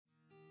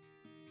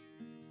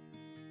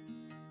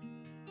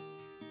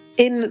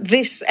In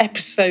this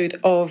episode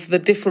of the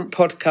Different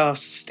Podcast,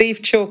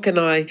 Steve Chalk and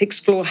I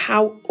explore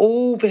how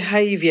all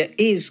behaviour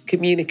is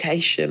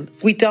communication.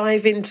 We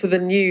dive into the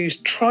news,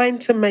 trying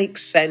to make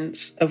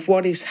sense of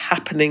what is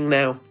happening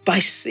now by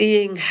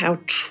seeing how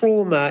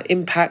trauma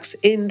impacts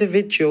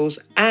individuals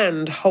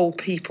and whole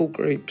people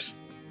groups.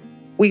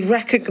 We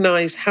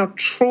recognise how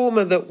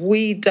trauma that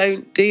we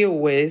don't deal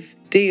with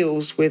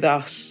deals with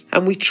us,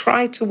 and we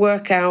try to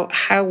work out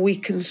how we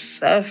can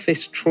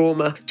surface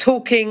trauma,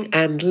 talking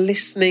and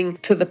listening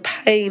to the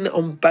pain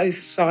on both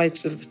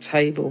sides of the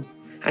table,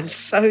 and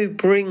so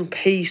bring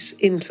peace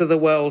into the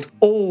world,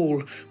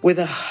 all with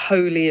a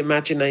holy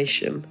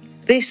imagination.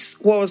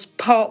 This was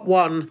part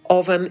one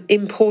of an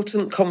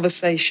important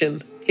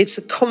conversation. It's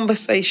a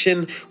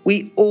conversation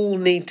we all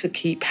need to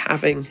keep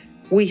having.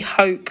 We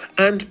hope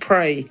and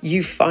pray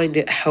you find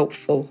it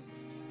helpful.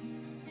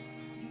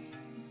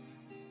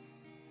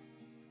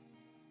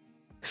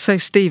 So,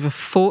 Steve, a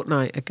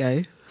fortnight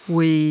ago,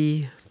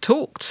 we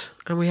talked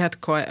and we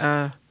had quite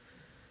a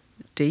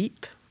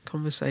deep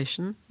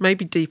conversation,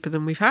 maybe deeper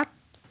than we've had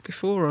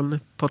before on the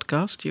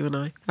podcast, you and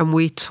I. And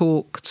we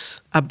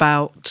talked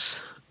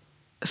about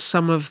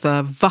some of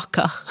the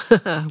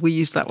VUCA. We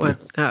used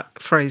that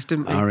phrase,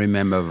 didn't we? I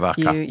remember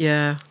VUCA.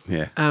 Yeah.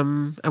 Yeah.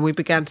 And we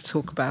began to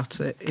talk about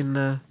it in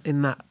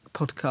that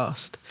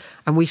podcast.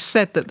 And we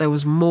said that there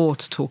was more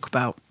to talk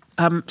about.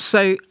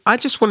 So I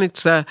just wanted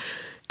to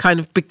kind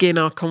of begin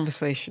our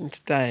conversation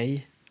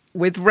today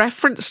with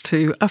reference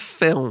to a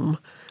film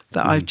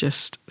that I've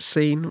just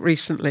seen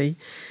recently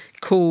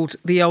called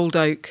The Old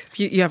Oak.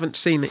 You haven't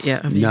seen it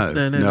yet, have you?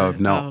 No,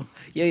 I've not. Oh,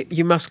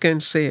 you must go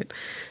and see it.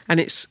 And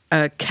it's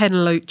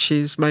Ken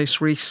Loach's most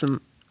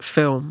recent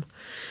film.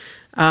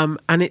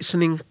 And it's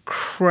an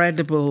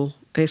incredible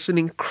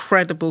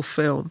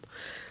film.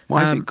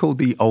 Why is it called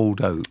The Old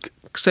Oak?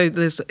 So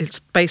it's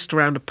based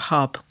around a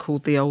pub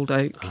called the Old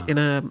Oak in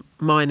a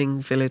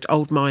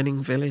old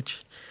mining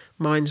village.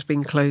 Mine's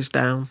been closed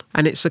down.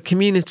 And it's a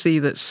community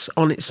that's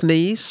on its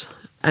knees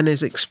and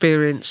has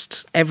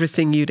experienced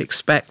everything you'd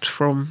expect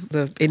from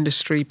the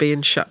industry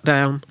being shut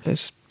down.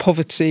 There's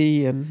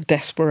poverty and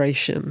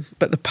desperation.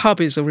 But the pub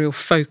is a real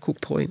focal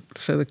point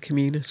for the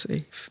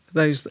community, for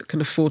those that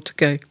can afford to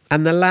go.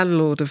 And the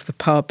landlord of the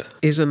pub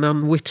is an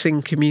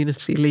unwitting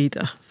community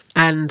leader.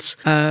 And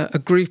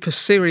a group of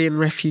Syrian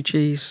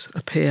refugees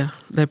appear.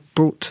 They're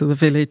brought to the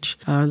village.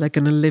 They're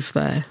going to live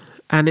there.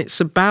 And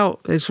it's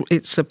about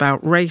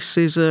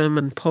racism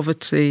and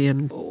poverty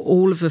and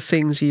all of the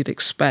things you'd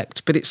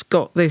expect. But it's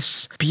got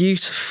this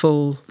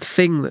beautiful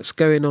thing that's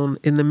going on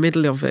in the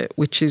middle of it,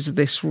 which is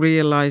this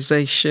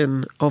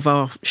realisation of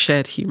our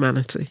shared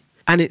humanity.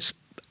 And it's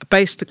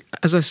based,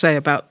 as I say,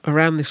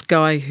 around this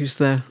guy who's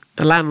the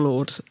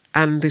landlord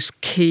and this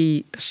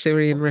key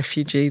Syrian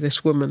refugee,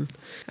 this woman,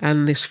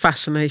 and this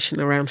fascination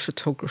around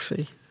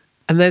photography.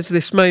 And there's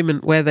this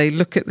moment where they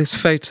look at this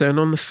photo, and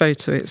on the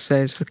photo it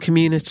says, "The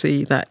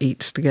community that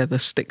eats together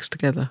sticks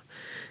together."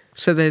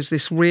 So there's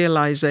this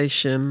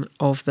realisation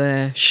of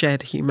their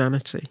shared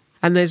humanity.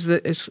 And there's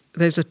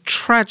a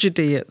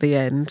tragedy at the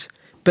end,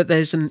 but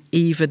there's an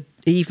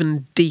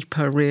even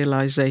deeper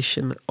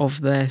realisation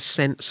of their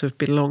sense of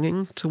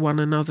belonging to one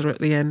another at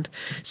the end.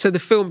 So the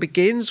film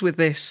begins with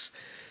this: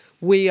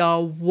 we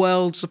are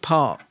worlds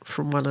apart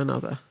from one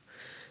another.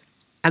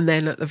 And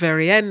then at the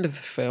very end of the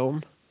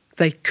film,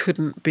 they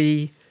couldn't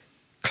be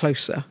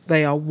closer.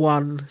 They are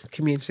one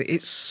community.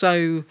 It's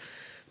so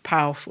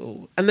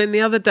powerful. And then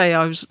the other day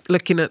I was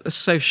looking at the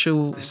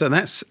social... So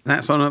that's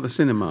on at the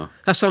cinema?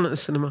 That's on at the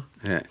cinema.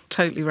 Yeah.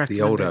 Totally recommend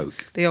The Old it.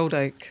 Oak. The Old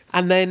Oak.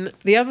 And then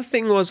the other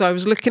thing was I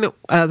was looking at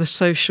the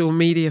social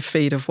media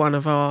feed of one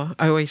of our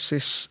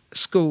Oasis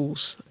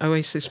schools,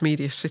 Oasis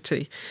Media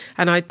City,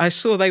 and I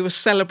saw they were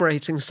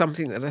celebrating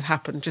something that had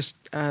happened just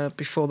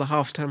before the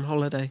half-term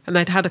holiday, and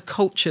they'd had a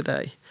culture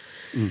day.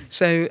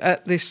 So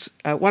at this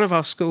one of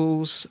our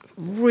schools,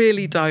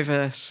 really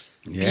diverse,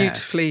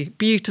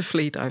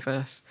 beautifully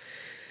diverse,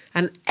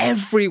 and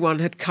everyone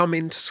had come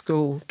into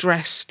school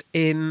dressed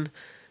in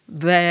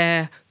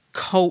their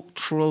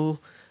cultural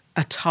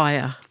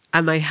attire,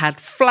 and they had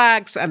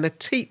flags, and the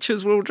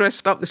teachers were all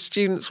dressed up, the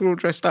students were all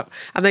dressed up,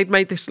 and they'd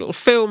made this little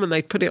film and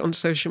they'd put it on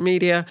social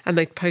media and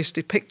they'd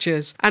posted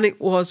pictures, and it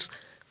was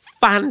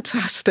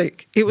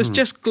fantastic. It was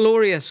just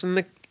glorious, and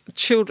the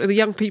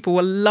young people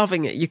were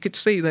loving it. You could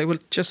see they were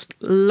just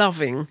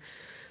loving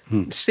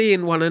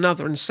seeing one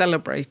another and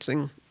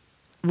celebrating,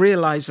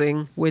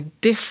 realising we're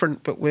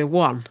different but we're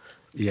one.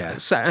 Yeah.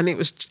 So, and it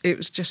was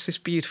just this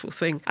beautiful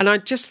thing. And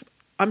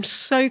I'm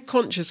so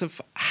conscious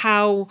of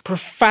how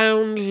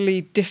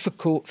profoundly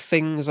difficult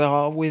things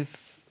are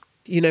with,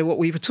 what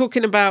we were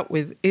talking about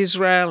with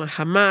Israel and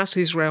Hamas,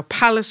 Israel,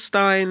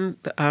 Palestine,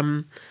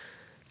 and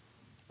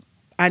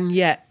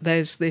yet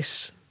there's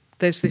this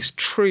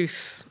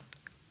truth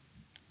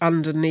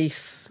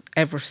underneath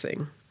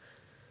everything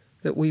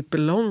that we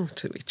belong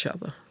to each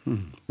other.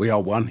 We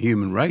are one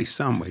human race,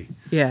 aren't we?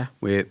 Yeah.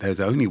 There's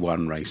only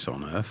one race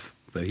on Earth,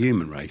 the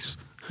human race.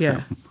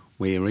 Yeah.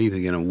 We're either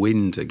going to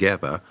win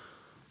together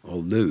or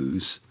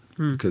lose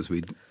because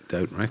we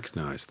don't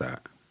recognise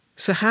that.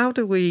 So how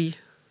do we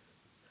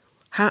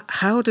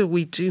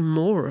do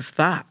more of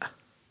that?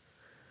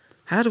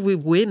 How do we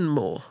win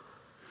more?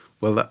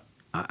 Well,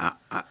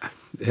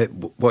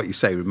 what you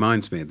say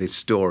reminds me of this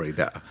story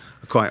that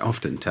I quite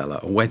often tell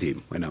at a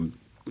wedding when I'm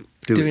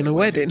doing a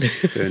wedding.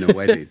 Doing a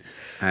wedding.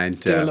 And,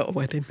 do a lot of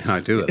weddings. I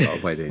do a lot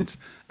of weddings.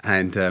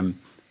 And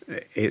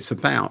it's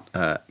about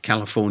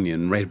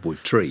Californian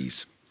redwood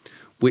trees,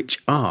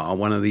 which are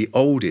one of the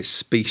oldest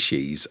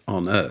species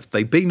on Earth.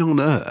 They've been on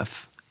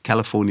Earth,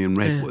 Californian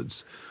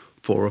redwoods,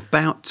 for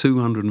about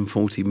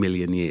 240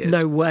 million years.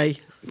 No way.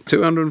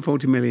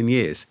 240 million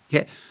years.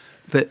 Yeah.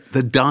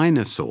 The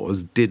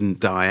dinosaurs didn't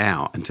die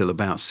out until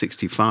about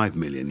 65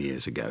 million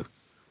years ago.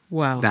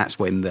 Wow. That's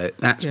when the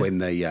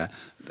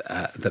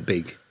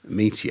big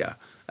meteor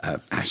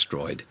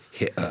asteroid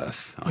hit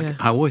Earth.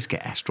 I always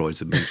get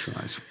asteroids and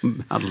meteorites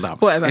huddled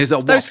up. Whatever. It was a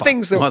whopper, those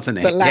things that, wasn't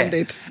it? that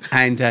landed. Yeah.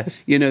 And,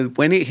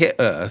 when it hit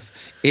Earth,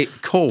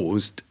 it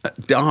caused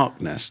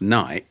darkness,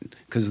 night,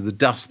 because of the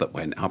dust that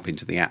went up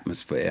into the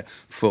atmosphere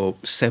for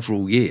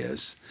several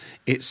years.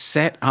 It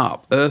set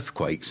up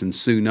earthquakes and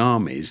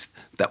tsunamis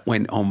that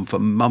went on for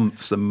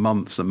months and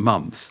months and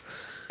months.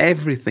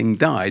 Everything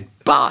died,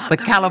 but the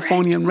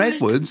Californian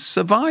redwoods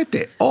survived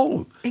it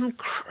all.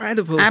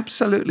 Incredible.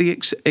 Absolutely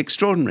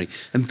extraordinary.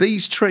 And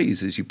these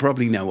trees, as you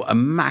probably know, are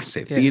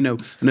massive. Yeah.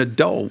 An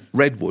adult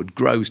redwood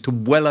grows to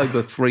well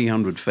over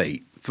 300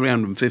 feet,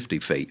 350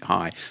 feet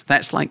high.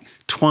 That's like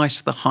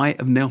twice the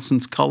height of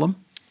Nelson's Column.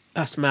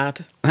 That's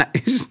mad. That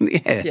is,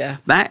 yeah.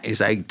 That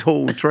is a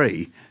tall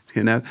tree,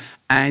 and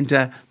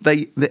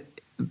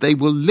they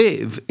will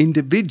live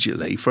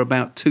individually for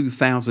about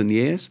 2,000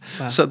 years.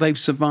 Wow. So they've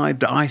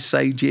survived ice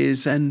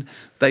ages, and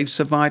they've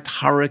survived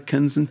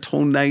hurricanes and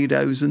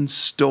tornadoes and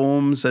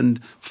storms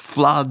and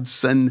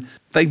floods, and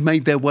they've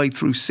made their way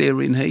through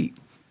searing heat.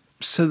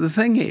 So the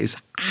thing is,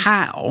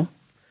 how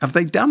have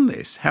they done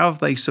this? How have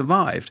they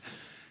survived?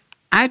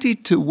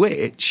 Added to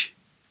which,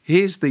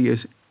 here's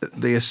the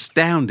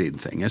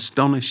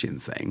astonishing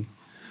thing,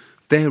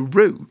 their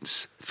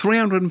roots,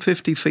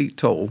 350 feet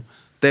tall,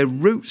 their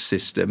root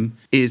system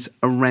is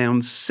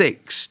around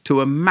 6 to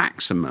a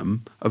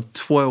maximum of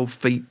 12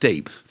 feet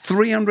deep.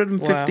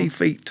 350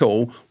 feet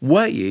tall,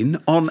 weighing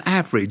on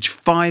average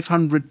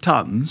 500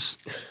 tons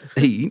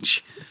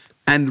each,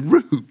 and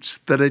roots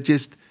that are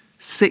just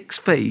 6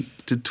 feet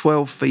to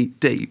 12 feet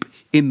deep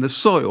in the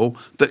soil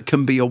that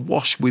can be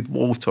awash with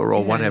water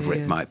or whatever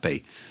it might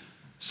be.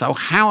 So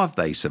how have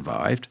they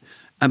survived?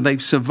 And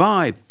they've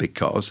survived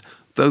because,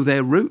 though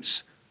their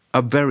roots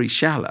are very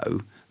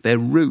shallow, their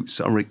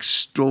roots are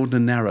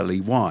extraordinarily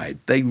wide.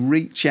 They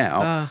reach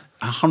out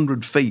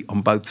 100 feet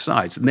on both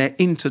sides, and they're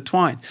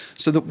intertwined.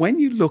 So that when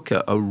you look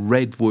at a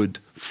redwood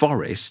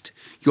forest,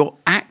 you're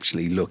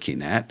actually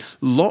looking at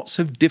lots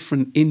of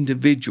different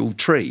individual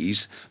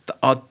trees that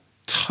are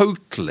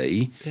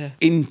totally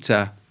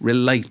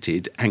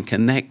interrelated and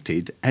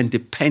connected and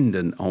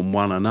dependent on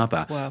one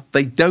another. Wow.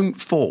 They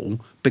don't fall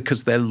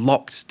because they're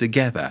locked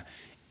together.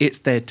 It's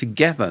their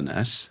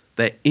togetherness,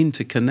 their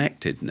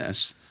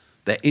interconnectedness,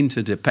 their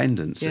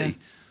interdependency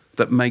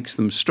that makes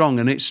them strong.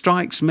 And it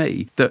strikes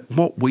me that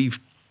what we've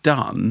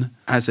done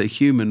as a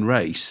human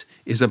race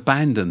is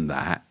abandon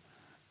that,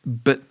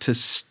 but to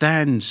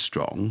stand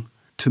strong,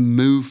 to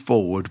move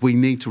forward, we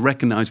need to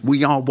recognise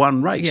we are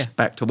one race,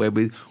 back to where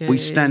we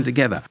stand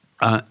together.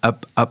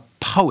 A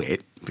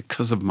poet,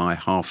 because of my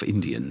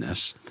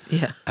half-Indianness,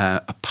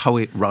 a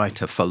poet,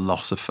 writer,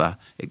 philosopher,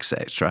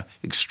 etc.,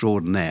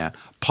 extraordinaire,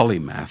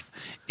 polymath,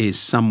 is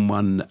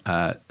someone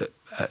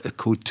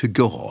called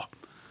Tagore.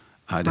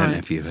 I don't know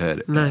if you've heard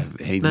it. No,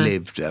 he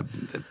lived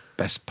the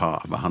best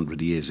part of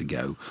 100 years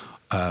ago,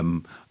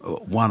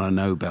 won a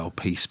Nobel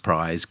Peace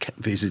Prize,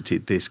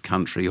 visited this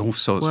country, all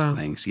sorts of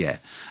things,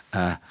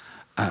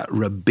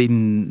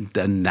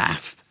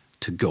 Rabindranath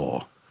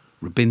Tagore.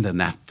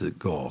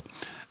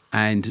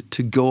 And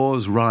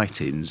Tagore's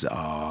writings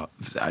are,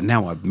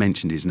 now I've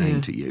mentioned his name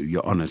to you,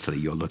 you'll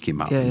look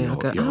him up.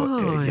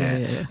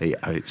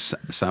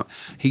 So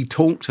he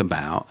talked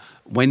about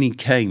when he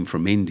came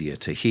from India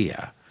to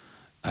here,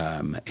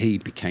 he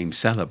became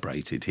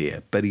celebrated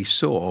here, but he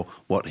saw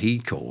what he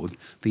called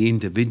the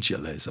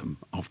individualism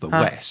of the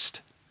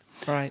West.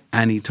 Right.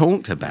 And he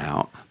talked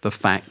about the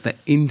fact that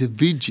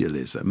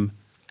individualism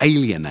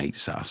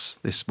alienates us.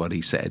 This is what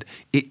he said.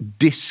 It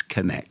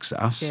disconnects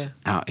us,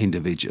 our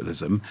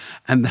individualism.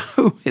 And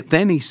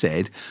then he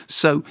said,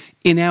 so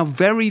in our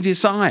very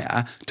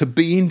desire to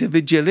be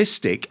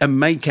individualistic and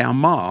make our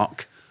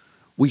mark,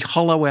 we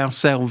hollow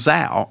ourselves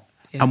out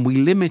and we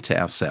limit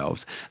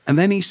ourselves. And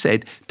then he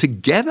said,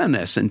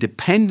 togetherness and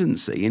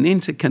dependency and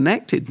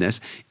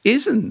interconnectedness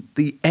isn't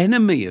the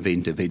enemy of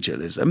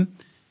individualism.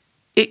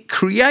 It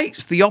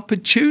creates the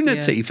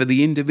opportunity for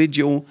the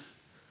individual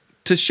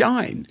to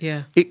shine.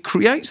 Yeah. It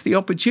creates the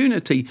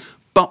opportunity.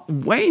 But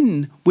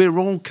when we're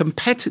all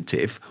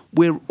competitive,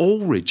 we're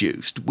all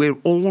reduced, we're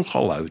all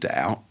hollowed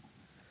out,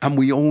 and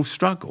we all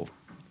struggle.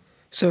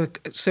 So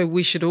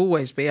we should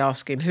always be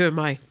asking, who am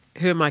I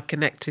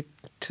connected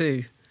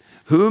to?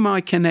 Who am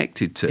I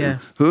connected to? Yeah.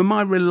 Who am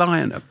I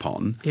reliant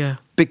upon? Yeah.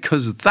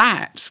 Because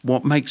that's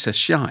what makes us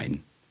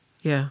shine.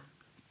 Yeah.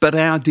 But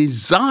our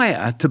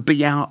desire to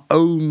be our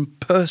own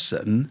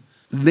person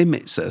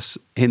limits us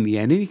in the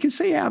end. And you can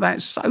see how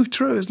that's so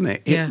true, isn't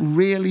it? Yeah. It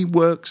really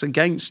works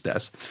against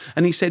us.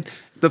 And he said,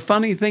 the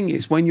funny thing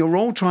is, when you're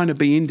all trying to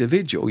be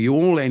individual, you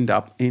all end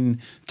up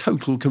in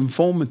total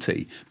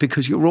conformity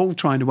because you're all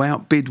trying to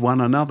outbid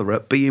one another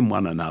at being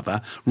one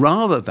another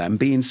rather than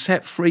being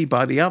set free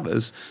by the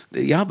others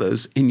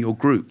in your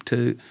group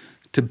to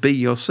be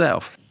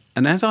yourself.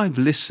 And as I've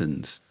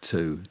listened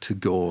to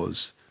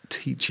Gore's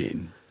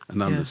teaching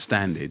and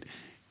understand it,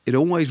 it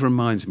always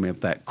reminds me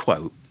of that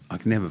quote. I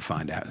can never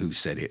find out who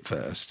said it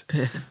first,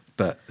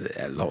 but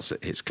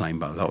it's claimed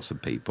by lots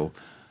of people.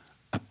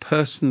 A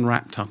person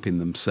wrapped up in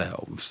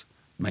themselves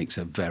makes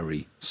a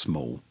very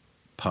small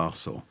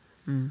parcel.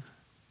 Mm.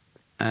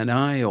 And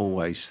I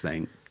always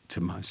think to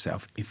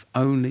myself, if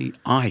only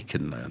I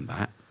can learn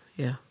that.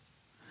 Yeah.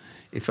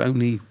 If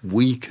only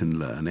we can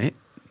learn it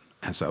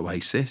as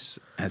Oasis,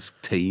 as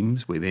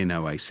teams within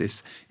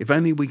Oasis, if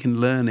only we can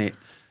learn it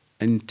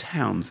in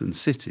towns and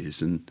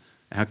cities and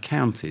our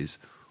counties,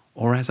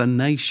 or as a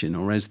nation,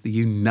 or as the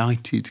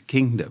United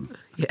Kingdom.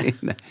 Yeah.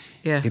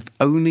 Yeah. If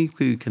only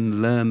we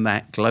can learn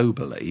that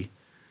globally,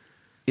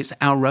 it's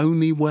our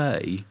only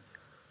way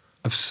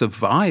of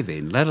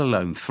surviving, let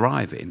alone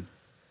thriving.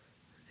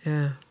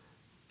 Yeah.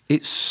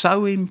 It's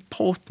so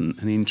important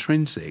and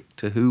intrinsic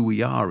to who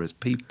we are as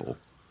people.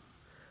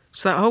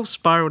 It's that whole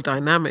spiral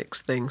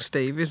dynamics thing,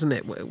 Steve, isn't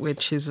it?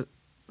 Which is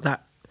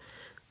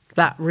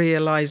that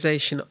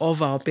realization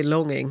of our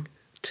belonging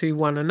to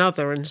one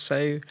another. And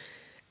so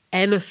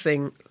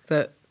anything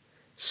that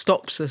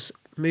stops us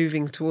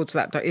moving towards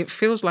that, it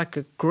feels like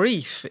a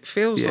grief. It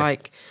feels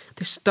like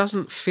this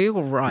doesn't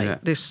feel right. Yeah.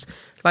 This,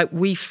 like,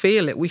 we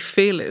feel it. We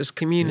feel it as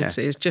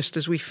communities, just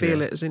as we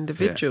feel it as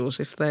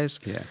individuals. If there's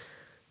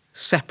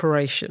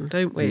separation,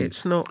 don't we?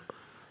 It's not.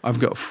 I've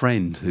got a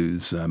friend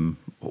whose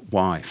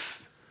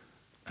wife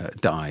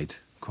died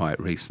quite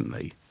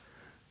recently,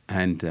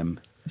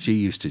 and she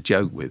used to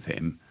joke with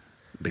him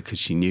because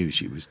she knew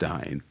she was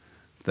dying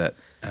that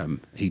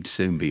he'd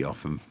soon be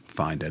off and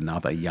find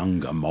another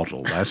younger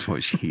model. That's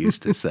what she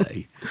used to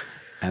say.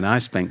 And I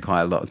spent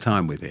quite a lot of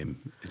time with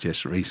him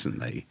just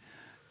recently,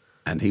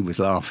 and he was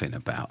laughing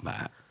about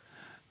that.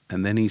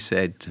 And then he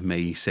said to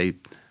me, he said,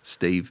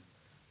 Steve,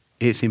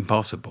 it's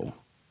impossible.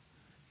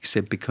 He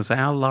said, because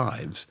our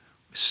lives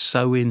were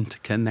so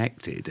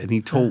interconnected. And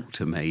he talked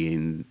to me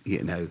in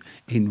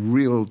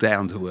real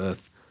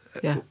down-to-earth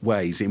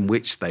ways in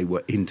which they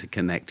were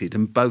interconnected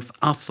and both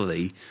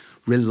utterly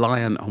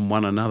reliant on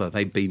one another.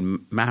 They'd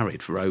been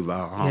married for over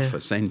half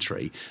a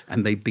century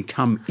and they'd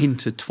become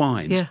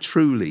intertwined,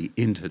 truly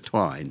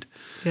intertwined.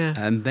 Yeah.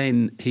 And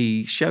then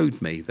he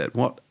showed me that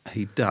what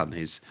he'd done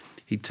is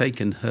he'd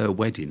taken her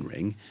wedding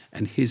ring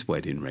and his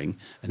wedding ring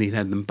and he'd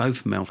had them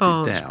both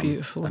melted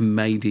down and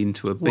made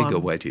into a bigger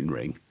wedding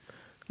ring.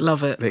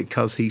 Love it.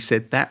 Because he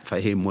said that for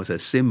him was a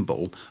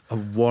symbol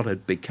of what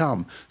had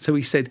become. So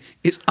he said,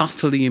 it's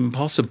utterly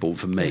impossible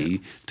for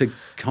me to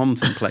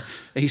contemplate.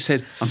 He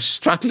said, I'm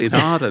struggling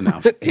hard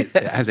enough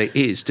as it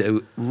is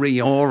to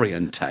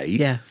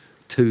reorientate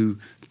to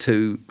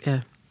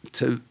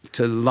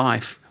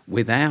life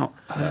without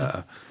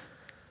her.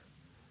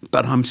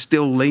 But I'm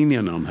still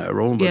leaning on her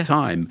all the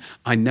time.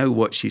 I know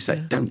what she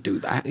said. Don't do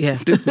that.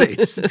 Do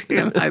this.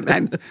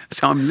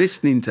 So I'm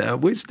listening to her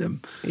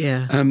wisdom.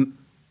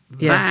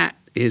 That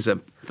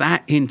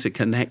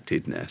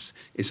interconnectedness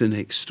is an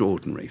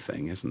extraordinary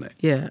thing, isn't it?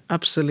 Yeah,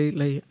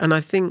 absolutely. And I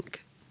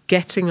think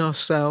getting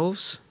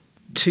ourselves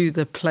to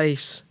the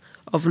place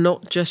of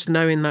not just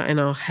knowing that in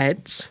our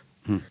heads,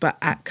 but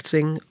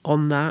acting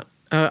on that.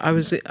 I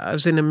was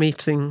in a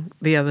meeting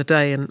the other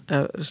day, and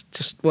I was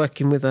just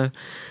working with a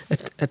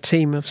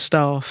team of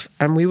staff,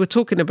 and we were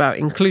talking about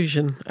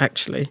inclusion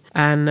actually.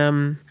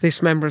 And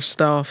this member of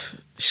staff,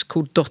 she's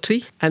called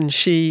Dottie, and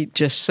she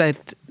just said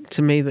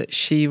to me that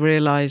she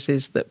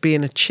realises that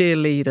being a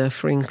cheerleader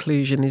for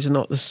inclusion is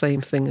not the same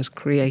thing as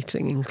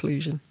creating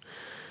inclusion.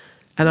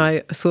 And I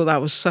thought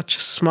that was such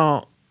a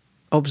smart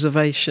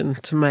observation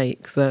to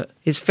make, that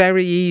it's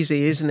very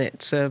easy, isn't it,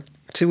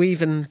 to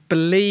even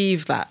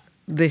believe that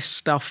this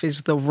stuff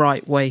is the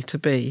right way to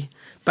be.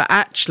 But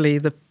actually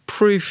the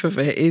proof of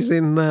it is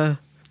in the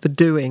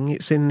doing.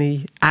 It's in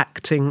the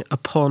acting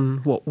upon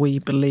what we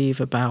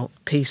believe about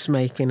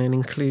peacemaking and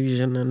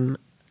inclusion, and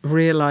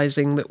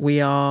realising that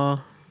we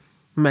are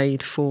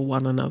made for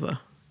one another,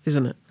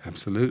 isn't it?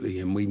 Absolutely.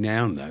 And we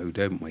now know,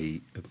 don't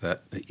we,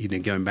 that,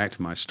 going back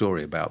to my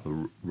story about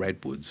the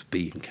redwoods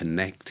being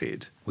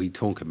connected, we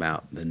talk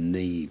about the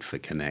need for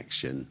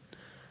connection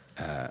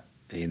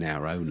in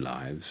our own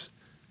lives,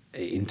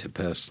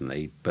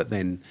 interpersonally. But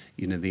then,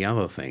 the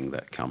other thing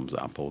that comes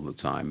up all the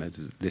time, I was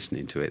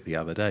listening to it the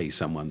other day,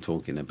 someone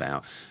talking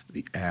about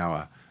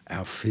our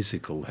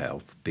physical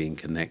health being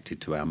connected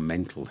to our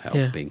mental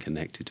health, being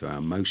connected to our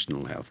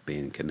emotional health,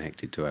 being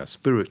connected to our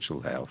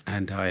spiritual health.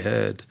 And I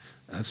heard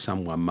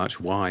someone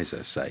much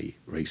wiser say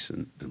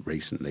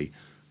recently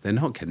they're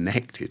not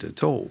connected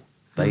at all.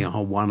 They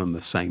are one and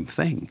the same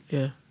thing.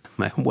 Yeah.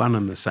 They're one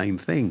and the same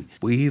thing.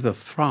 We either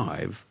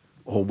thrive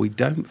or we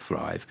don't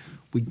thrive.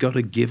 We've got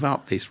to give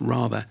up this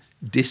rather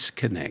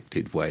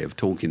disconnected way of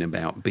talking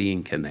about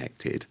being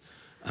connected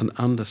and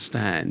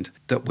understand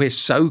that we're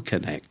so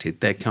connected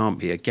there can't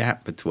be a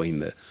gap between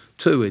the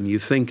two. And you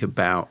think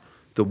about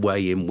the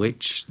way in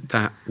which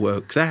that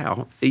works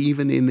out,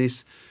 even in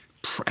this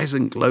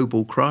present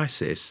global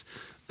crisis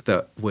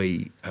that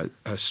we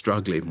are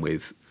struggling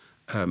with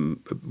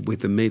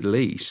the Middle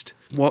East.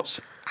 What's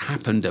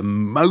happened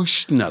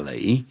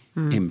emotionally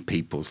in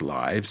people's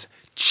lives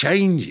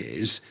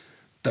changes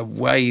the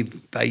way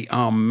they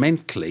are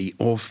mentally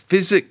or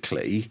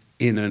physically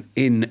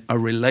in a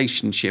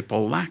relationship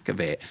or lack of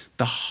it.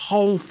 The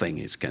whole thing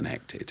is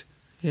connected.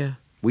 Yeah.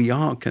 We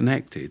are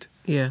connected.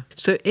 Yeah.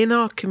 So in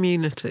our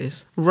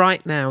communities,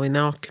 right now in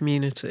our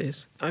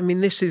communities, I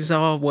mean, this is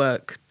our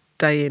work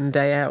day in,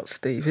 day out,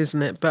 Steve,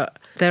 isn't it? But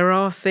there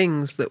are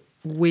things that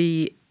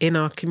we, in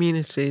our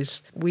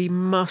communities, we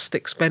must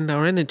expend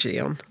our energy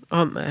on,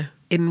 aren't there?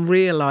 In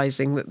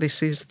realising that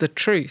this is the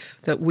truth,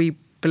 that we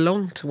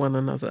belong to one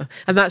another.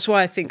 And that's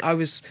why I think I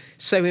was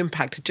so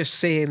impacted just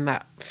seeing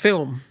that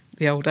film,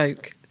 The Old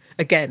Oak,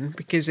 again,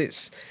 because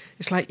it's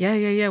like,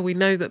 yeah, we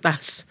know that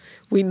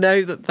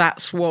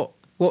that's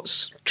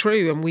what's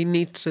true, and we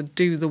need to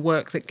do the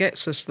work that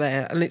gets us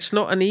there. And it's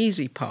not an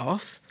easy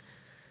path.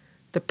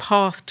 The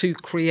path to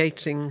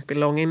creating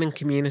belonging and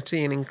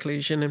community and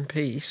inclusion and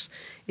peace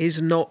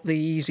is not the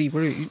easy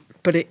route,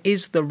 but it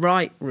is the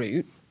right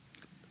route.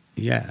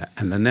 Yeah,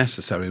 and the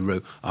necessary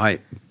route. I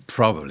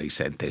probably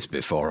said this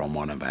before on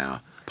one of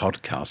our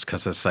podcasts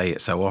because I say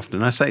it so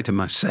often. I say it to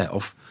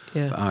myself,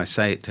 but I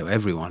say it to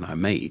everyone I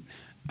meet,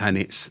 and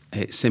it's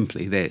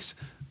simply this.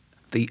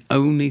 The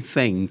only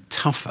thing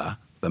tougher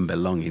than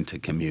belonging to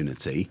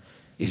community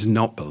is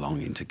not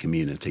belonging to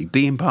community,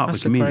 being part of a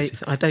community.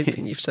 I don't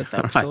think you've said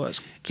that before.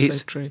 Right. It's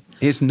so true.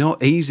 It's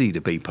not easy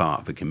to be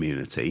part of a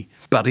community,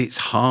 but it's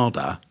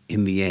harder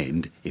in the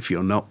end if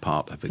you're not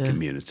part of a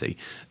community.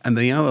 And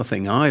the other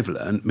thing I've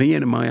learned, me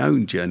in my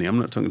own journey, I'm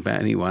not talking about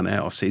anyone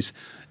else, is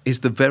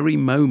the very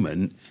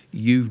moment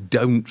you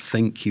don't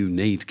think you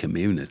need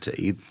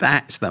community,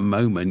 that's the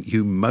moment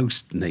you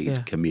most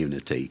need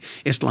community.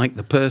 It's like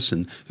the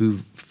person who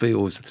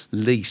feels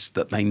least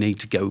that they need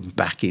to go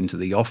back into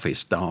the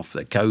office after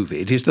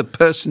COVID is the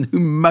person who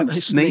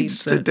most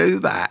needs to do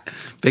that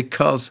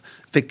because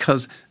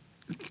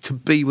to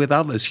be with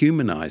others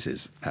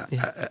humanises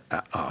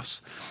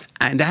us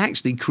and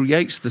actually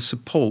creates the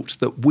support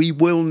that we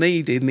will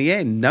need in the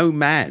end. No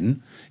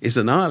man is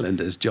an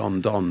island, as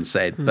John Donne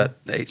said, but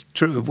it's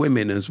true of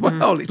women as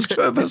well. It's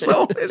true of us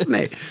all, isn't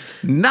it?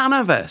 None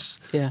of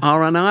us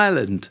are an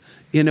island.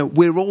 You know,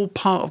 we're all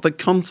part of the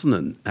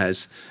continent,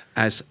 as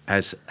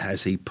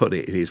he put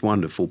it in his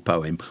wonderful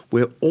poem.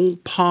 We're all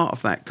part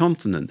of that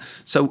continent.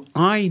 So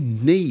I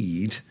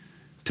need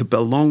to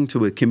belong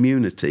to a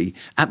community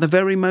at the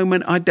very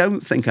moment I don't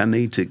think I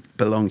need to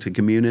belong to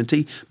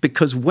community,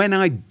 because when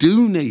I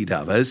do need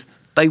others,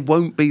 they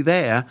won't be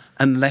there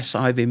unless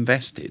I've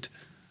invested.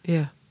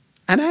 Yeah.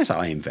 And as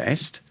I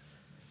invest,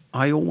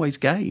 I always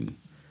gain.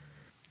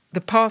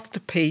 The path to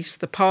peace,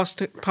 the path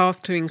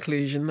to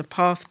inclusion, the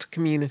path to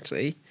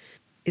community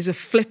is a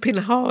flipping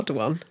hard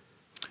one.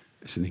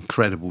 It's an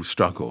incredible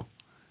struggle.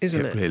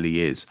 Isn't it? It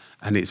really is.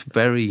 And it's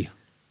very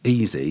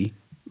easy.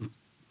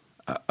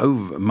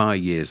 Over my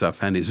years, I've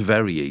found it's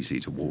very easy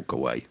to walk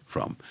away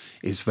from.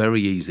 It's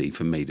very easy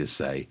for me to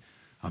say,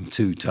 I'm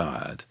too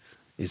tired.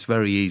 It's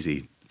very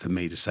easy for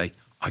me to say,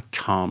 I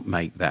can't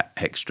make that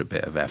extra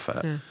bit of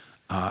effort. Yeah.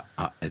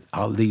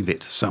 I'll leave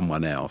it to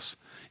someone else.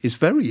 It's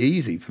very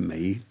easy for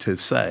me to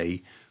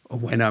say,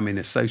 when I'm in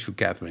a social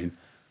gathering,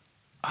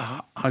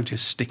 I'll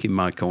just stick in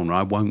my corner.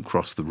 I won't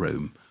cross the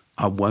room.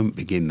 I won't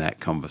begin that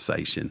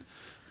conversation.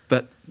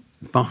 But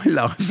my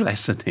life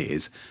lesson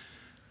is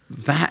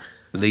that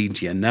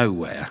leads you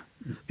nowhere.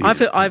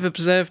 I've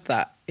observed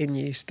that in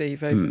you,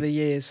 Steve, over the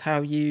years,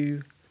 how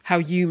you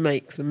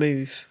make the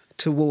move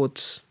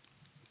towards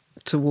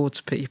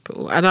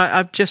people. And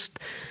I'm just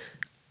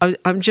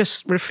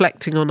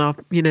reflecting on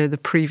the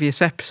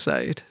previous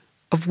episode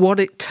of what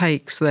it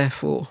takes,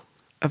 therefore,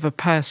 of a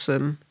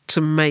person to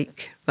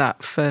make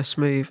that first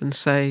move and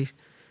say,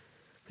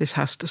 this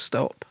has to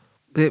stop.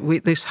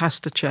 This has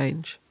to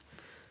change.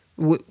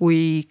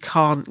 We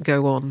can't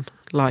go on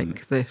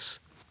like this.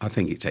 I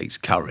think it takes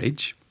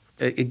courage.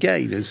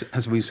 Again,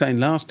 as we were saying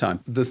last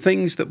time, the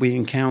things that we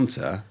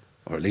encounter,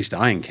 or at least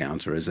I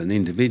encounter as an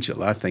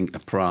individual, I think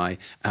apply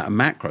at a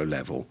macro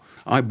level.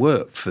 I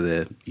worked for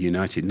the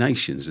United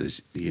Nations,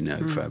 as you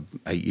know, for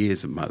 8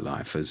 years of my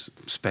life as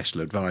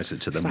special advisor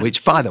to them,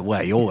 which, by the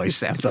way, always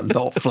sounds a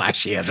lot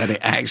flashier than it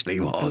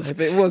actually was. If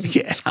it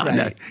was, I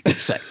know.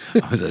 So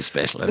I was a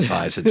special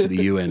advisor to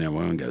the UN, and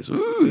everyone goes,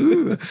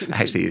 ooh.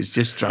 Actually, it's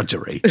just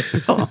drudgery,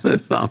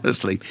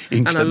 honestly.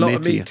 And a lot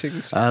of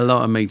meetings. A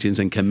lot of meetings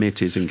and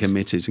committees and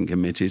committees and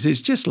committees.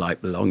 It's just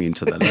like belonging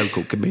to the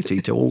local committee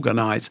to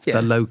organise the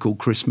the local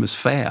Christmas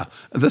fair.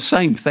 The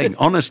same thing,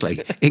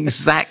 honestly,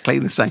 exactly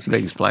the same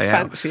things play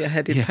out. Fancy a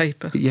headed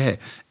paper. Yeah.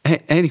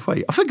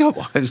 Anyway, I forgot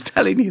why I was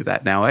telling you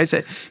that now. I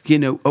said,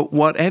 at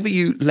whatever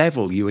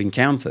level you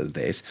encounter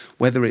this,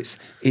 whether it's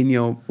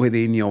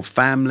within your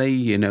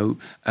family,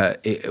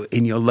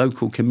 in your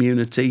local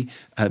community,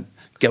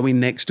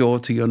 going next door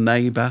to your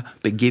neighbour,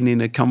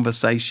 beginning a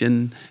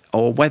conversation,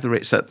 or whether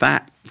it's at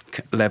that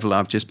level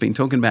I've just been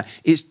talking about,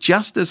 it's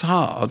just as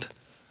hard,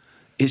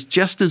 it's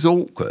just as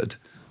awkward,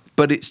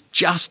 but it's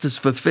just as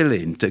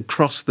fulfilling to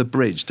cross the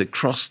bridge, to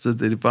cross the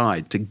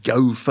divide, to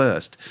go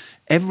first.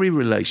 Every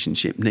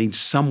relationship needs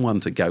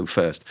someone to go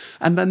first.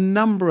 And the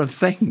number of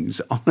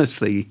things,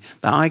 honestly,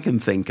 that I can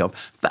think of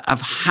that have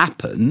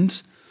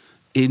happened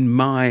in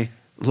my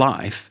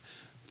life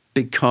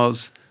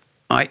because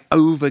I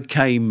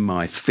overcame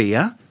my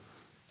fear.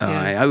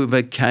 I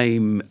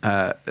overcame,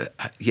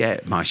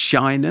 my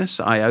shyness.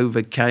 I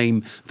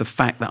overcame the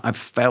fact that I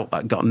felt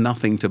I got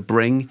nothing to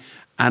bring.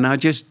 And I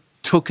just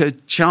took a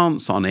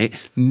chance on it,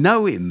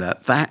 knowing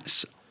that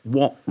that's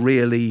what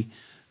really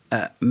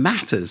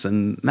matters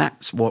and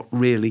that's what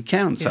really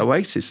counts. Yeah.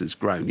 Oasis has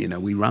grown.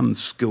 We run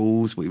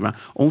schools, we run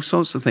all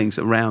sorts of things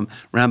around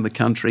the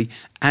country,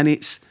 and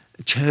it's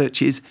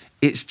churches.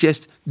 It's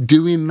just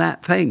doing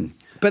that thing.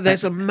 But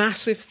there's a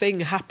massive thing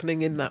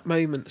happening in that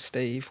moment,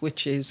 Steve,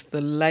 which is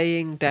the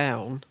laying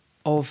down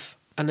of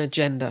an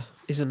agenda,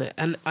 isn't it?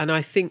 And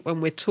I think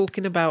when we're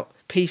talking about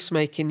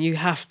peacemaking, you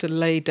have to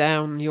lay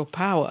down your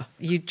power.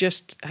 You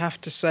just have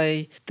to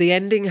say the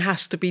ending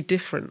has to be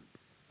different,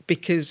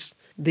 because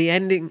the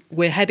ending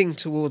we're heading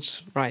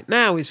towards right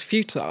now is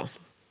futile.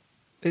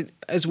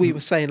 As we were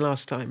saying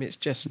last time,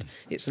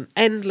 it's an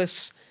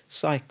endless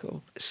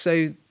cycle.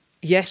 So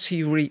yes,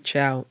 you reach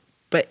out.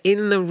 But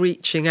in the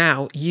reaching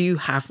out,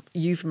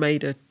 you've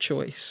made a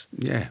choice,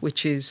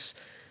 which is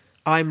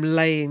I'm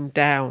laying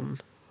down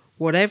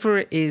whatever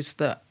it is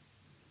that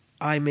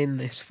I'm in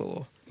this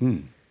for.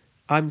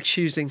 I'm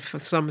choosing for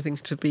something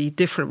to be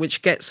different,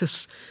 which gets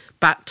us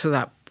back to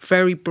that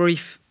very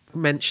brief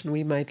mention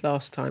we made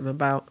last time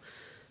about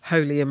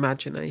holy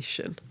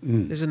imagination,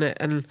 isn't it?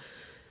 And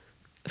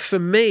for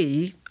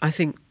me, I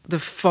think the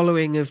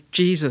following of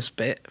Jesus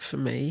bit for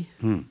me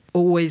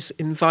always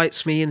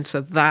invites me into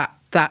that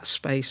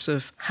space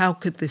of how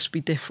could this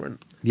be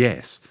different?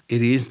 Yes,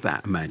 it is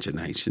that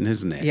imagination,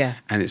 isn't it? Yeah.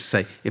 And it's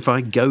say, if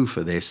I go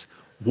for this,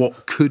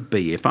 what could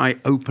be? If I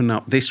open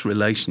up this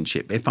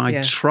relationship, if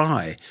I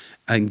try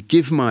and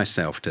give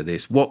myself to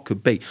this, what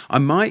could be? I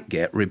might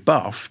get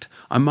rebuffed.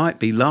 I might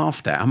be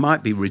laughed at. I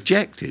might be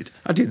rejected.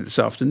 I did it this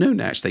afternoon,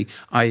 actually.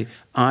 I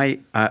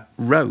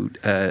wrote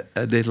a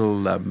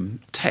little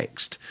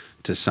text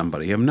to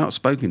somebody I've not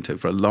spoken to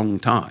for a long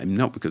time,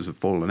 not because I've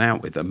fallen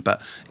out with them,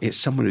 but it's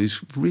someone who's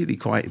really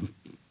quite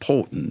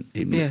important.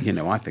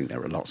 I think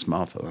they're a lot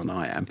smarter than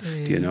I am.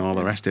 All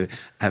the rest of it.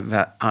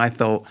 And I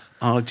thought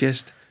I'll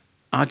just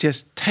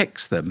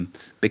text them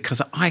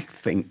because I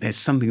think there's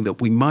something that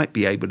we might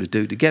be able to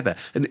do together.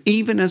 And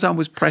even as I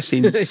was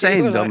pressing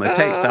send on the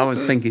text, I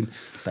was thinking,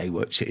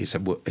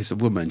 it's a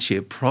woman.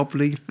 She'll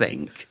probably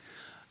think,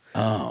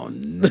 oh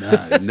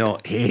no,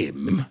 not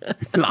him!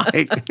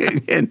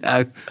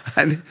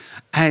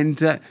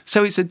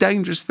 So it's a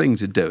dangerous thing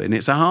to do, and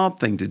it's a hard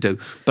thing to do.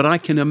 But I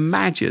can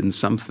imagine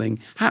something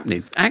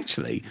happening.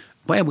 Actually,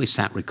 where we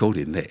sat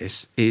recording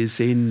this is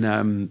in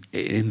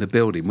the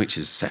building, which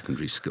is a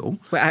secondary school.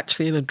 We're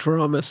actually in a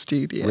drama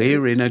studio.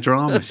 We're in a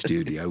drama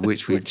studio,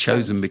 which we've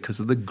chosen because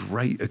of the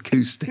great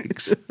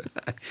acoustics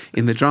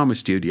in the drama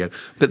studio.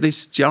 But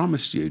this drama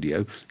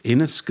studio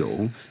in a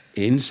school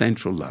in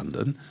central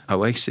London,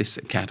 Oasis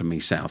Academy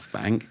South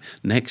Bank,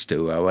 next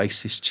to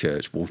Oasis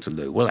Church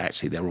Waterloo. Well,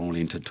 actually, they're all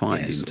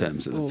intertwined in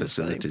terms of the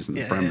facilities and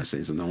the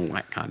premises and all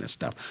that kind of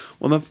stuff.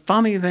 Well, the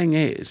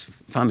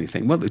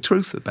the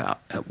truth about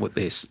what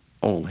this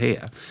all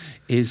here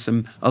is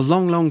a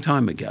long, long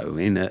time ago,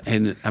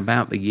 in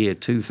about the year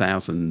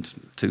 2000.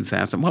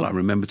 Well, I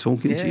remember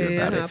talking to you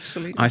about it.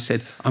 Absolutely. I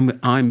said,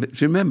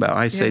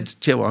 I said,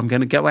 Jill, I'm going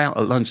to go out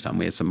at lunchtime.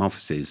 We had some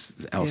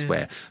offices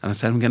elsewhere. And I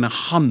said, I'm going to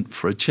hunt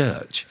for a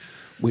church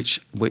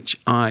which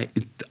I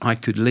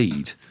could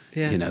lead,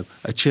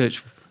 a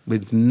church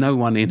with no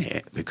one in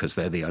it, because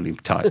they're the only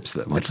types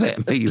that would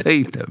let me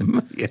lead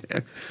them.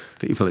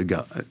 People who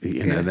got,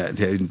 that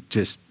who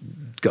just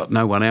got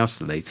no one else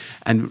to lead.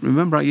 And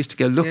remember, I used to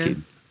go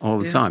looking all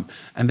the time.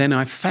 And then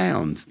I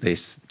found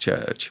this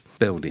church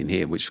building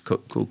here, which is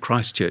called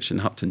Christ Church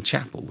and Hupton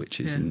Chapel, which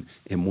is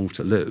in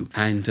Waterloo.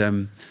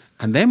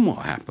 And then what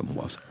happened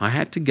was I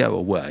had to go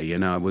away,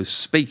 and I was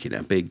speaking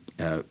at a big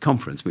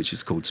conference, which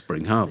is called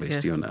Spring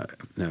Harvest. You'll know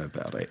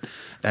about it.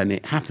 And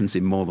it happens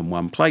in more than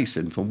one place.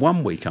 And for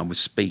 1 week, I was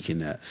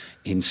speaking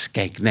in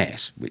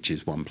Skegness, which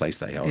is one place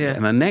they hold it.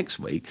 And the next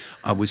week,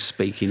 I was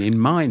speaking in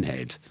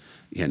Minehead,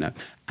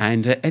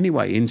 And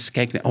anyway, in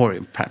Skegness, or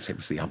perhaps it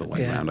was the other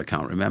way around, I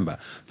can't remember.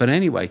 But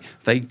anyway,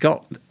 they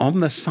got, on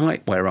the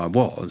site where I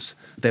was,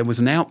 there was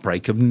an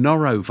outbreak of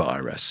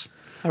norovirus.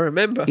 I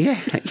remember.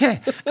 Yeah.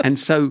 And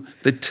so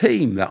the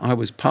team that I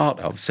was part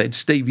of said,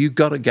 Steve, you've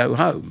got to go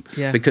home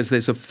because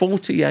there's a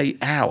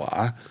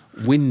 48-hour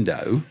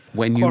window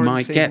when you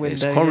might get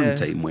this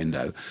quarantine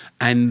window.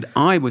 And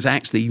I was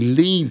actually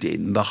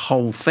leading the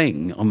whole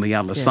thing on the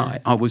other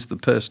side. I was the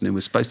person who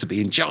was supposed to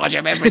be in charge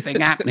of everything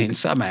happening,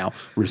 somehow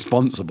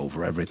responsible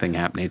for everything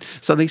happening.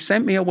 So they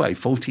sent me away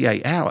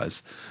 48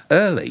 hours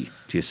early,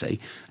 do you see?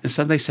 And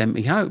so they sent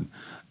me home.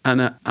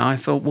 And I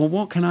thought, well,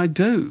 what can I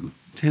do?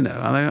 You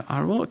know,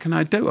 what can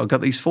I do? I've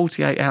got these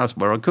 48 hours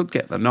where I could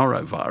get the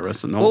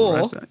norovirus and all the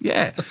rest of it.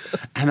 Yeah.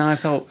 And I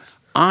thought,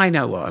 I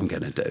know what I'm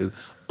going to do.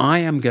 I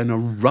am going to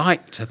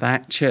write to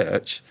that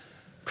church,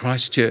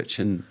 Christ Church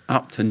in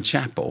Upton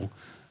Chapel,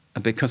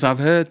 because I've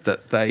heard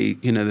that they,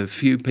 you know, there are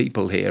few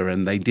people here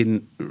and they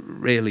didn't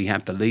really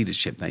have the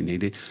leadership they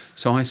needed.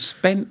 So I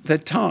spent the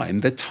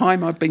time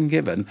I've been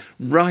given,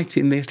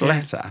 writing this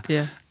letter.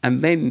 Yeah.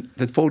 And then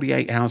the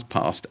 48 hours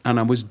passed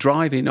and I was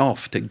driving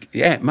off to,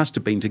 it must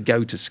have been to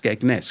go to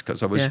Skegness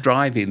because I was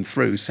driving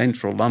through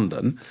central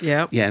London.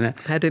 Yeah.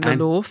 Heading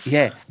north.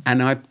 Yeah.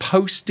 And I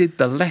posted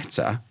the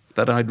letter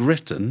that I'd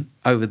written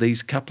over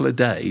these couple of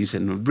days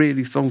and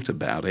really thought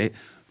about it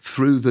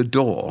through the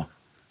door.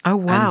 Oh,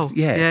 wow.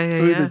 And,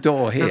 through the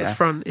door here. At the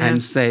front,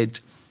 and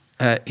said,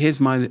 here's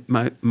my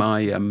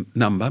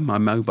number, my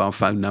mobile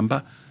phone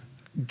number.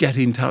 Get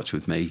in touch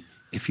with me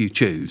if you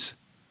choose.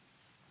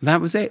 And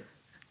that was it.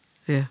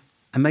 Yeah.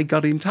 And they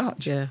got in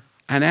touch. Yeah.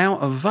 And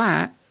out of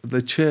that,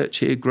 the church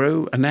here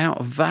grew. And out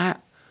of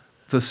that,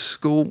 the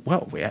school,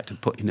 well, we had to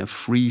put in a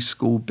free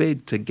school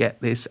bid to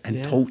get this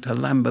and talk to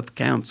Lambeth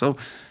Council.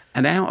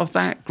 And out of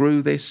that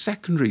grew this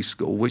secondary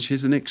school, which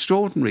is an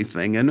extraordinary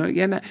thing. And,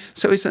 you know,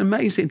 so it's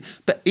amazing.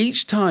 But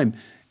each time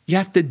you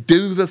have to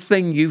do the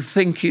thing you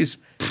think is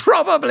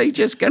probably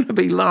just going to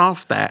be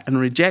laughed at and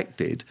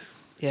rejected.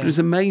 Yeah. It's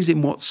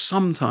amazing what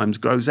sometimes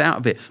grows out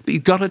of it. But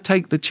you've got to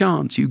take the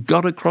chance. You've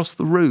got to cross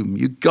the room.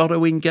 You've got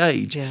to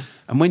engage. Yeah.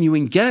 And when you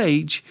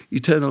engage, you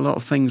turn a lot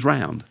of things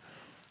round.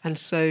 And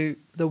so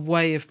the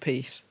way of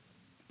peace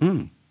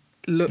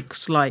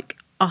looks like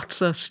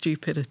utter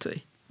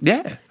stupidity.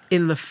 Yeah.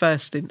 In the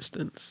first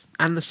instance,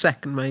 and the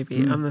second maybe,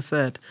 and the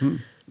third.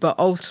 But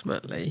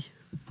ultimately,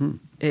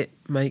 it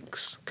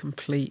makes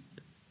complete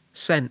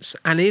sense.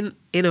 And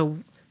in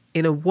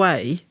a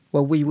way,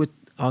 well, we would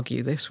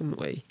argue this, wouldn't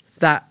we?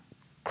 That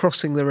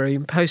crossing the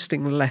room,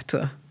 posting the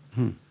letter.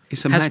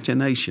 It's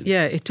imagination.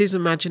 It is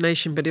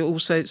imagination, but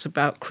it's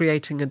about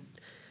creating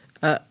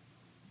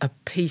a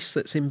piece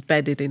that's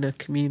embedded in a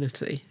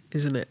community,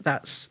 isn't it?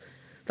 That's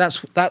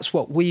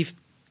what we've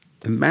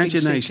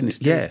imagination.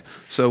 Yeah.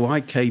 So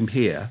I came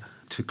here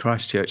to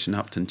Christ Church in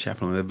Upton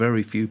Chapel, and there were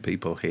very few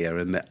people here,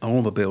 and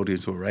all the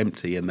buildings were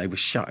empty, and they were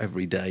shut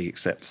every day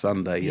except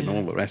Sunday and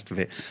all the rest of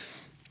it.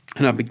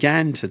 And I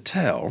began to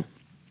tell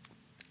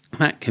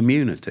that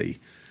community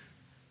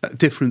a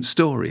different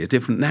story, a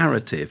different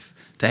narrative,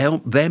 to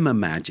help them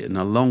imagine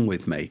along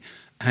with me.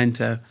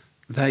 And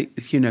they,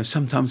 you know,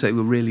 sometimes they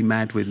were really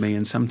mad with me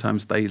and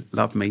sometimes they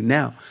loved me.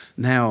 Now,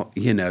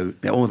 you know,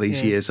 all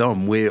these years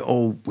on, we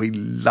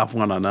love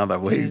one another.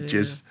 We're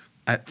just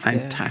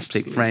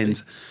fantastic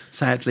friends.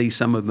 Sadly,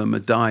 some of them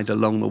have died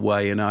along the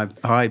way, and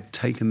I've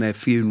taken their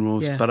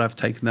funerals, but I've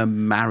taken the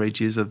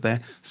marriages of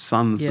their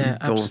sons and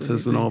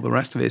daughters and all the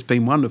rest of it. It's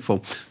been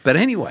wonderful. But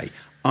anyway,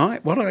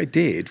 what I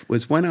did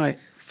was when I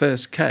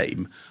first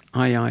came,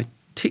 I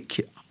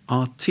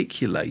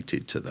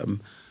articulated to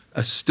them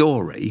a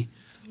story.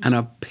 And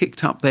I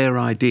picked up their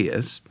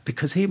ideas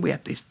because here we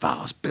had this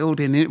vast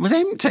building and it was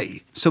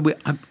empty. So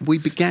we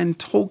began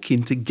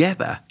talking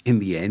together in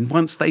the end.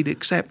 Once they'd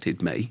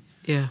accepted me,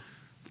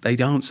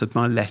 they'd answered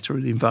my letter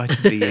and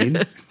invited me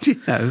in.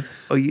 You know,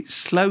 we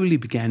slowly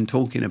began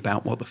talking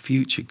about what the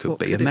future could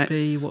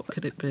be. What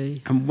could it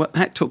be? And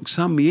that took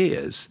some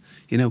years.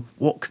 You know,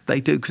 what could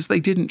they do? Because they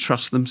didn't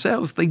trust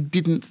themselves. They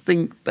didn't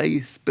think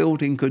this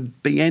building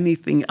could be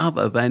anything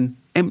other than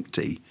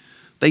empty.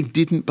 They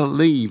didn't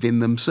believe in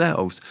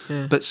themselves.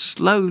 Yeah. But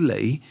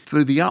slowly,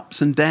 through the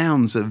ups and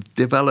downs of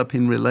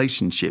developing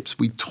relationships,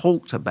 we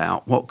talked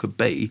about what could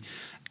be.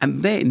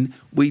 And then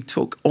we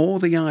took all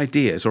the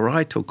ideas, or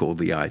I took all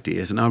the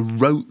ideas, and I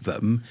wrote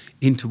them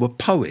into a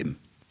poem.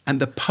 And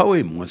the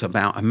poem was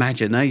about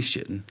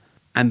imagination.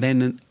 And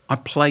then I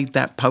played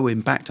that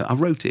poem back to... I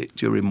wrote it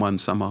during one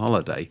summer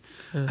holiday.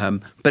 Yeah.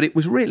 But it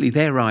was really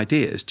their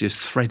ideas just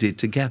threaded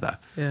together.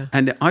 Yeah.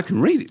 And I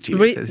can read it to you.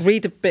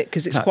 Read a bit,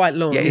 because it's quite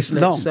long, it's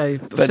long. So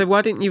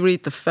why didn't you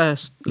read the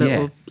first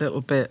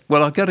little bit?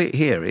 Well, I got it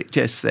here. It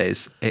just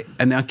says...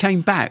 and I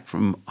came back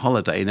from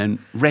holiday and then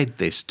read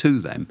this to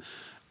them.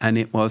 And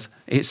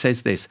it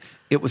says this: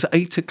 it was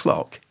 8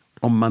 o'clock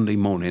on Monday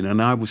morning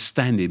and I was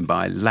standing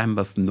by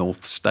Lambeth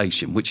North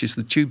Station, which is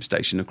the tube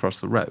station across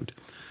the road.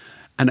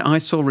 And I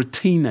saw a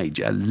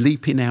teenager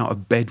leaping out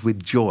of bed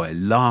with joy,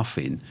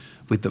 laughing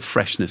with the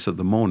freshness of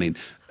the morning.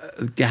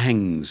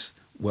 Gangs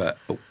were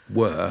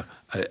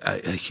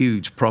a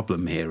huge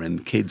problem here,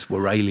 and kids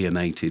were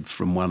alienated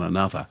from one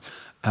another.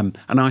 And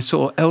I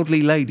saw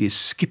elderly ladies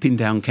skipping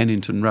down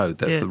Kennington Road.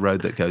 That's the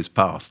road that goes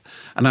past.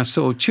 And I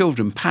saw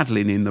children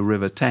paddling in the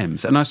River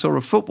Thames. And I saw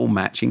a football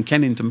match in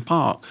Kennington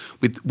Park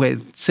where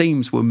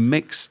teams were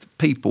mixed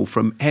people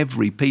from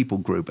every people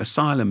group,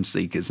 asylum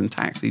seekers and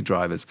taxi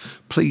drivers,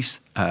 police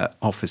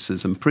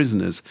officers and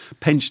prisoners,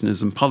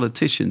 pensioners and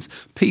politicians,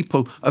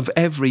 people of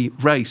every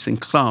race and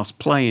class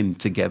playing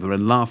together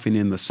and laughing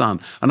in the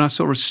sun. And I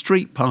saw a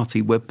street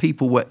party where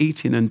people were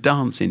eating and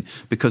dancing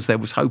because there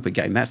was hope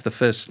again. That's the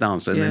first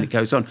stanza, and then it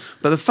goes on.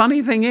 But the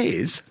funny thing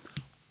is,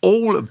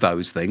 all of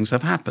those things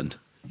have happened.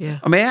 Yeah.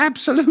 I mean,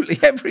 absolutely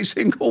every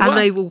single one. And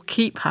they will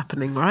keep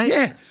happening, right?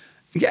 Yeah.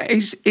 Yeah,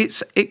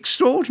 it's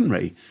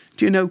extraordinary.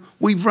 Do you know,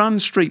 we've run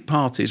street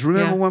parties.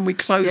 Remember when we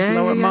closed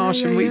Lower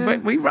Marsh and we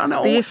run it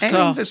all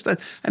endless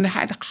and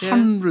had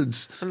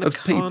hundreds of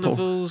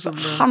people,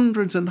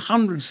 hundreds and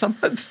hundreds, some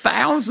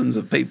thousands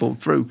of people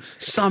through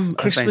some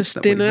Christmas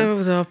events dinner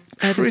with our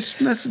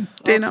Christmas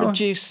dinner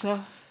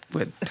producer.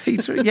 With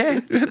Peter,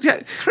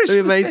 Christmas the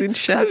amazing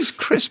chef. Those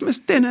Christmas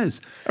dinners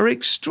are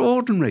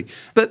extraordinary.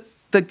 But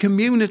the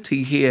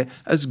community here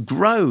has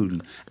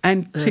grown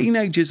and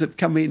teenagers have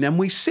come in, and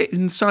we sit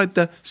inside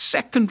the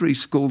secondary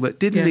school that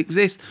didn't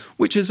exist,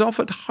 which has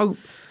offered hope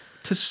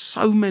to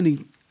so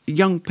many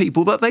young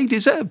people that they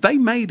deserve. They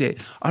made it.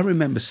 I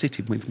remember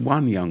sitting with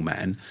one young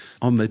man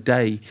on the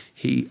day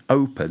he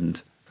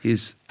opened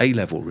his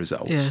A-level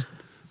results.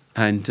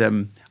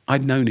 And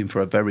I'd known him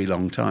for a very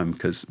long time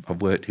because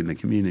I've worked in the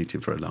community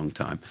for a long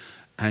time.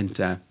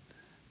 And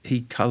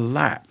he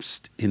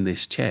collapsed in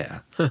this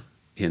chair.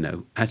 You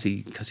know,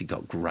 because he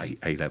got great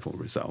A-level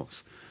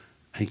results.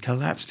 And he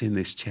collapsed in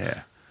this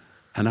chair.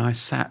 And I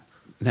sat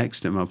next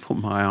to him, I put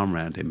my arm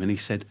around him, and he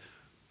said,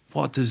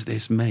 "What does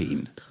this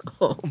mean?"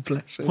 Oh,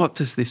 bless him. What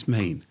does this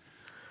mean?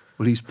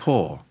 Well, he's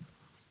poor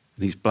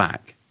and he's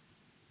black.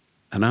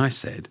 And I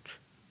said,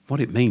 what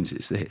it means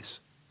is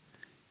this.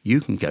 You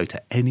can go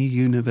to any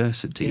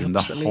university in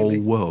the whole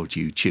world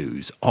you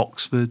choose,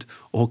 Oxford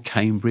or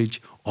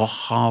Cambridge or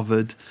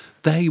Harvard.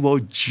 They will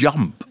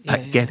jump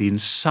at getting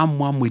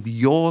someone with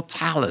your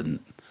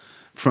talent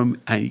from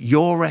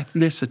your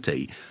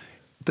ethnicity.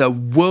 The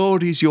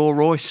world is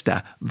your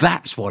oyster.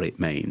 That's what it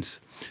means.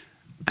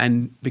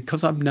 And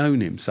because I've known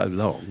him so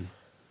long,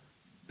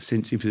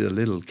 since he was a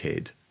little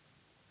kid,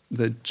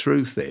 the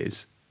truth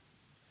is,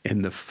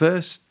 in the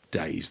first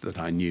days that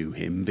I knew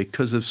him,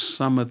 because of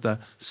some of the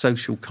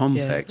social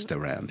context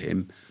around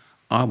him,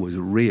 I was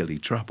really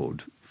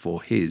troubled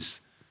for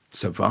his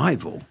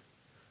survival.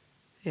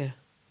 Yeah.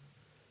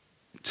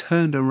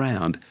 Turned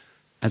around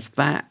as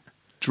that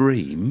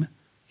dream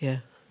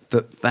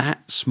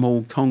that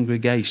small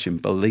congregation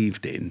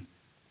believed in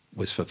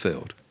was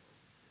fulfilled.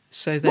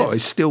 So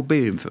it's still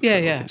being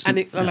fulfilled. Yeah.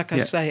 And I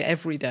say,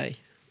 every day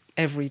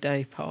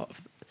part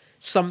of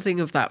something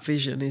of that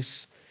vision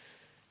is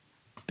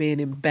being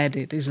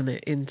embedded, isn't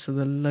it, into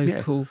the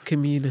local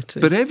community.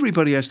 But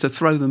everybody has to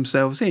throw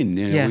themselves in.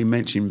 You know, we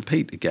mentioned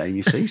Pete again.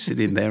 You see,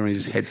 sitting there in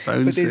his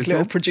headphones. With his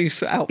little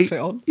producer outfit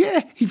on.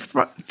 Yeah,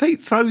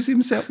 Pete throws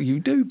himself. You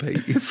do,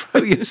 Pete. You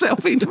throw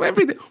yourself into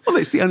everything. Well,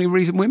 that's the only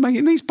reason we're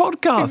making these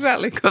podcasts.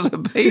 Exactly. Because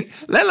of Pete,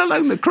 let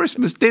alone the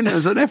Christmas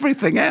dinners and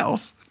everything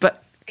else.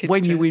 But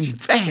when you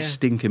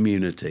invest in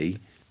community,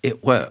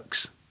 it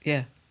works.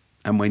 Yeah.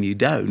 And when you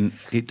don't,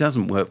 it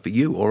doesn't work for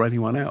you or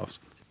anyone else.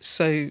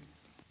 So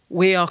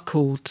we are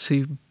called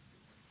to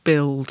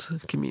build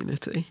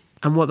community.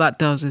 And what that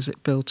does is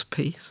it builds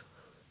peace.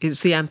 It's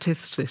the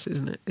antithesis,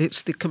 isn't it?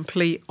 It's the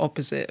complete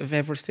opposite of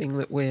everything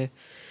that we're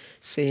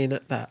seeing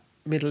at that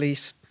Middle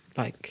East.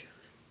 Like,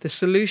 the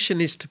solution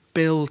is to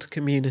build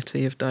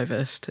community of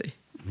diversity.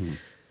 Mm.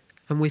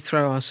 And we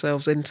throw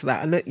ourselves into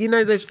that. And, you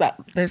know, there's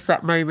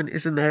that moment,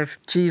 isn't there, of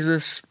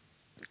Jesus,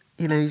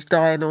 you know, he's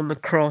dying on the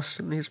cross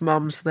and his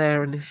mum's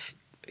there and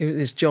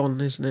it's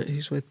John, isn't it,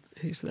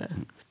 who's there.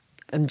 Mm.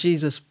 And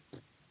Jesus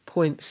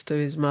points to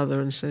his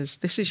mother and says,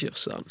 "This is your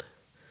son."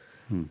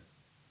 Hmm.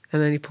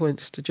 And then he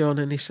points to John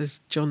and he says,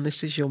 "John,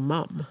 this is your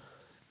mum."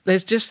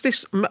 There's just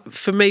this,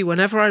 for me,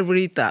 whenever I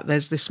read that,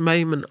 there's this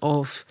moment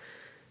of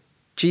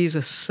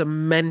Jesus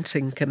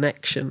cementing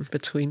connection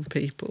between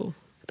people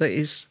that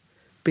is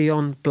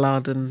beyond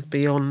blood and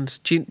beyond,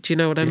 do you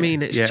know what I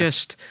mean? It's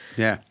just,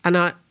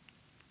 and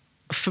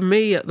for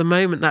me at the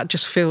moment, that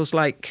just feels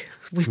like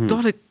we've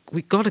got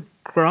to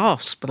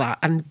grasp that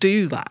and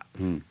do that.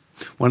 Hmm.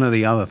 One of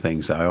the other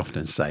things I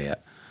often say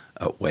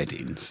at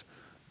weddings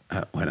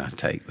when I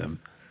take them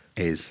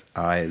is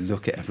I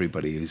look at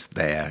everybody who's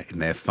there in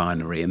their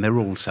finery and they're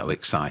all so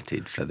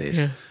excited for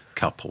this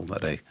couple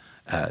that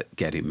are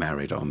getting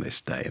married on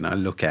this day. And I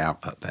look out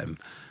at them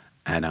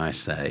and I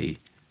say,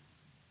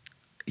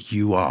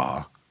 you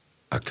are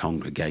a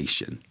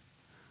congregation.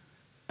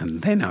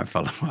 And then I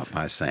follow up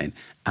by saying,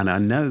 and I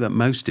know that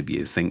most of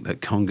you think that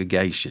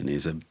congregation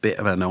is a bit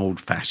of an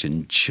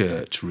old-fashioned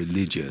church,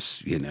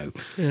 religious,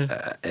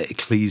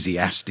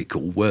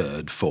 ecclesiastical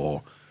word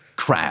for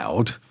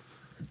crowd,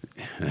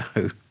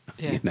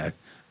 you know,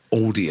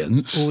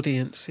 audience.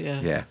 Audience,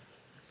 yeah. Yeah.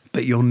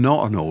 But you're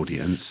not an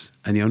audience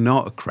and you're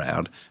not a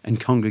crowd, and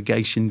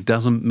congregation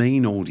doesn't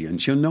mean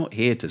audience. You're not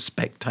here to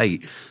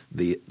spectate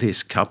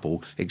this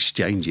couple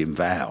exchanging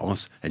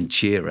vows and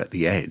cheer at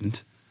the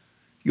end.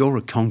 You're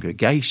a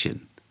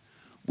congregation,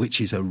 which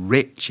is a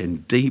rich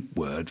and deep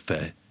word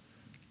for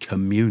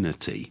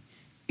community,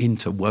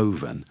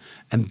 interwoven.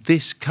 And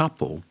this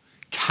couple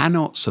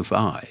cannot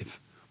survive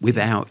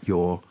without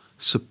your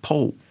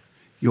support,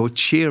 your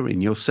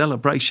cheering, your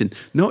celebration,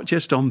 not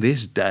just on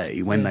this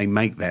day when they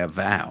make their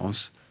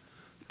vows,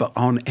 but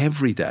on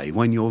every day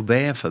when you're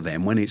there for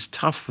them, when it's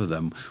tough for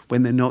them,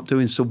 when they're not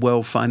doing so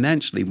well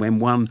financially, when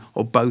one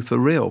or both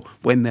are ill,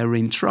 when they're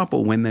in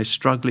trouble, when they're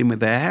struggling with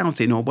their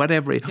housing or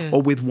whatever,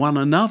 or with one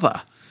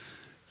another.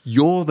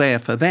 You're there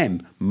for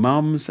them,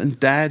 mums and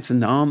dads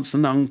and aunts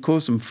and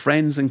uncles and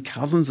friends and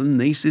cousins and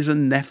nieces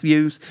and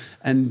nephews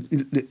and,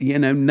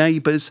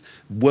 neighbours,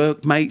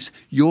 workmates.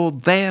 You're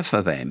there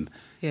for them.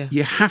 Yeah.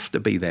 You have to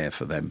be there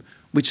for them,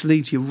 which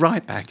leads you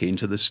right back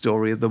into the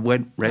story of the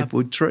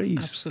redwood trees.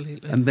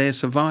 Absolutely. And their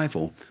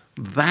survival.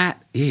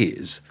 That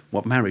is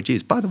what marriage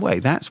is. By the way,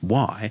 that's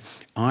why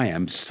I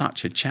am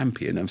such a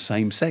champion of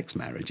same-sex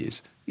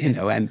marriages,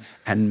 and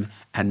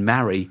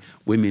marry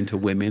women to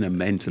women and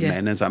men to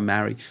men as I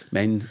marry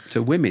men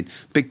to women,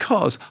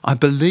 because I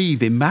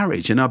believe in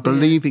marriage and I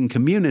believe in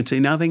community,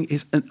 and I think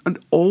it's an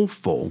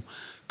awful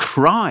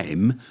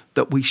crime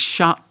that we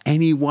shut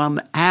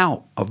anyone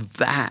out of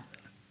that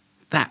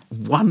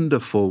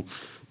wonderful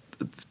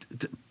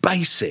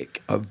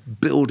basic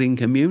of building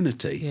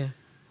community. Yeah.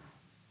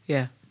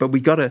 Yeah. But we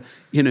got to,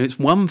 it's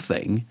one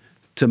thing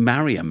to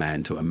marry a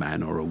man to a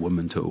man or a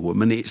woman to a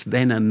woman. It's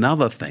then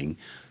another thing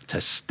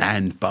to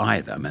stand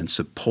by them and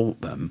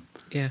support them,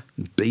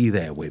 be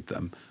there with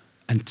them.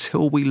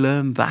 Until we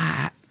learn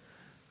that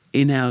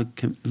in our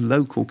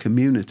local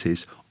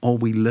communities, or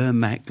we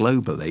learn that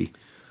globally,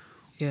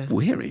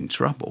 we're in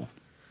trouble.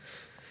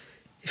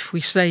 If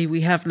we say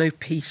we have no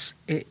peace,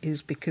 it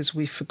is because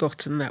we've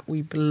forgotten that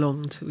we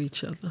belong to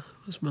each other,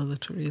 was Mother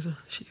Teresa.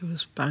 She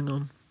was bang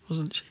on,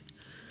 wasn't she?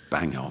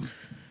 Bang on.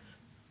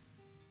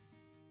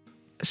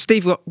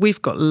 Steve,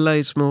 we've got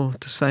loads more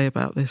to say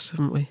about this,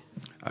 haven't we?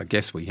 I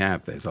guess we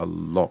have. There's a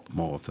lot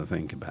more to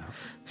think about.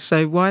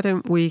 So why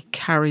don't we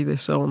carry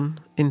this on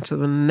into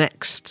the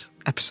next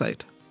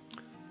episode?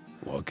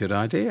 What a good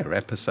idea.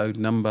 Episode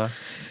number...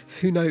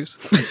 Who knows?